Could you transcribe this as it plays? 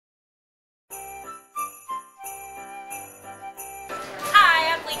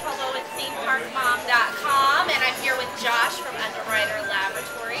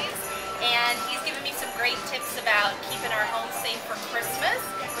for Christmas.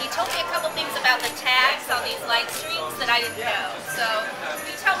 He told me a couple things about the tags on these light strings that I didn't know. So can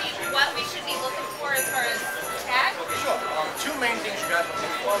you tell me what we should be looking for as far as tag? Sure. Two main things you guys want to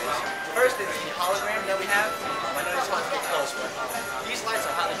look for is, first is the hologram that we have. I know it's hard to get close, but these lights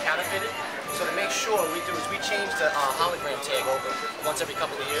are highly counterfeited. So to make sure, what we do is we change the hologram tag over once every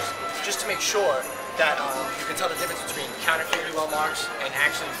couple of years, just to make sure that you can tell the difference between counterfeit UL marks and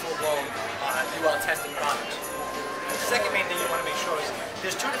actually full-blown UL tested products. The second main thing you want to make sure is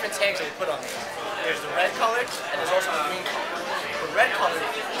there's two different tags that we put on these. There's the red color and there's also the green color. The red color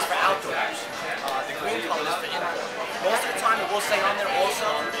is for outdoor use. The green color is for indoor. Most of the time it will say on there also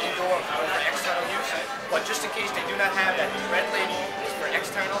indoor or for external use, but just in case they do not have that, the red label is for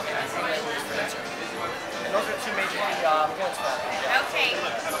external and the green label is for internal. And those are the two major points for that. Okay,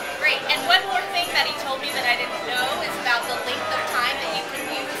 great. And one more thing that he told me that I didn't know is about the length of time that you can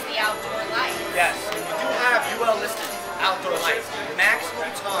use the outdoor lights. Yes, we do have UL listed outdoor lights. The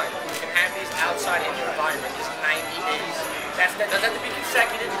maximum time you can have these outside in your environment is 90 days. That doesn't have to be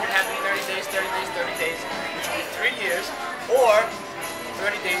consecutive. You can have it 30 days, 30 days, 30 days, which would be 3 years, or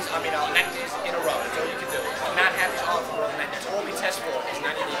 90 days in a row. That's all you can do. You cannot have these on for more than